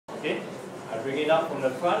Okay, I bring it up from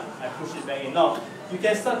the front, I push it back in. Now, you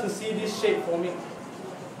can start to see this shape forming.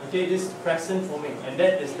 Okay, this crescent forming, and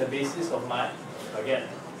that is the basis of my baguette.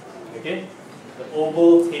 Okay, the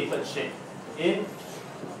oval tapered shape. In,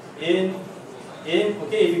 in, in.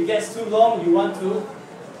 Okay, if it gets too long, you want to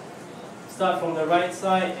start from the right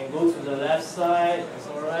side and go to the left side. That's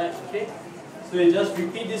alright. Okay, so you just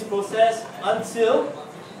repeat this process until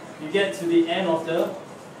you get to the end of the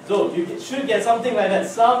dough. You should get something like that.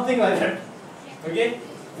 Something like that. Okay,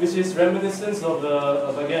 which is reminiscent of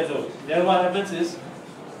the baguette dough. Then what happens is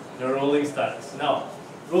the rolling starts. Now,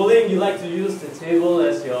 rolling, you like to use the table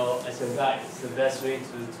as your guide. It's the best way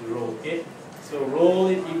to roll. Okay, so roll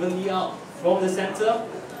it evenly out from the center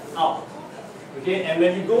out. Okay, and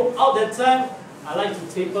when you go out that time, I like to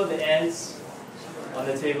taper the ends on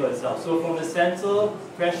the table itself. So from the center,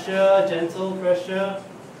 pressure, gentle pressure.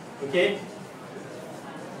 Okay,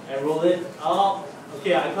 and roll it out.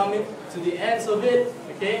 Okay, I come in to the ends of it.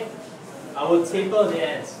 Okay, I will taper the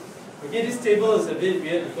ends. Okay, this table is a bit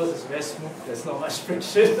weird because it's very smooth. There's not much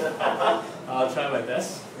friction. I'll try my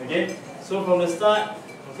best. Okay, so from the start,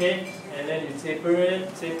 okay, and then you taper it,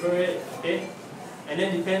 okay, and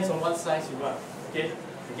then depends on what size you want. Okay,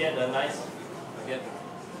 to get a nice,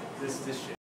 this shape.